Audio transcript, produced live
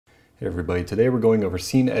Hey everybody, today we're going over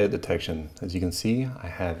scene edit detection. As you can see, I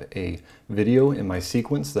have a video in my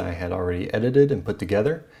sequence that I had already edited and put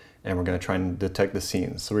together, and we're going to try and detect the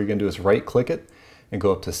scenes. So what you're going to do is right click it and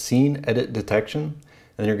go up to scene edit detection, and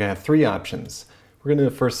then you're going to have three options. We're going to do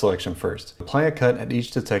the first selection first. Apply a cut at each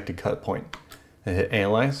detected cut point and hit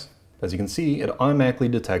analyze. As you can see, it automatically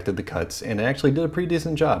detected the cuts and it actually did a pretty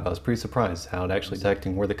decent job. I was pretty surprised how it actually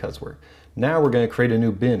detecting where the cuts were. Now we're going to create a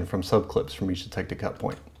new bin from subclips from each detected cut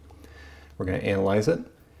point. We're going to analyze it.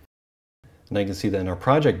 And you can see that in our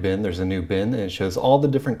project bin, there's a new bin and it shows all the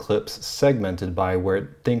different clips segmented by where it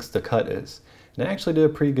thinks the cut is. And it actually did a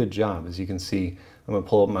pretty good job. As you can see, I'm going to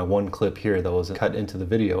pull up my one clip here that was cut into the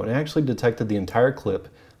video and it actually detected the entire clip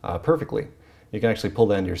perfectly. You can actually pull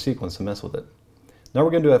that into your sequence and mess with it. Now we're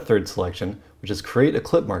going to do a third selection, which is create a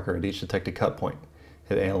clip marker at each detected cut point.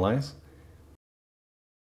 Hit analyze.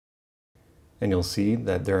 And you'll see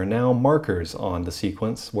that there are now markers on the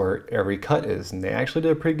sequence where every cut is. And they actually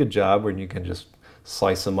did a pretty good job where you can just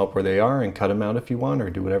slice them up where they are and cut them out if you want,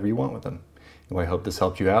 or do whatever you want with them. Anyway, I hope this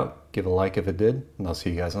helped you out. Give a like if it did, and I'll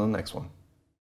see you guys on the next one.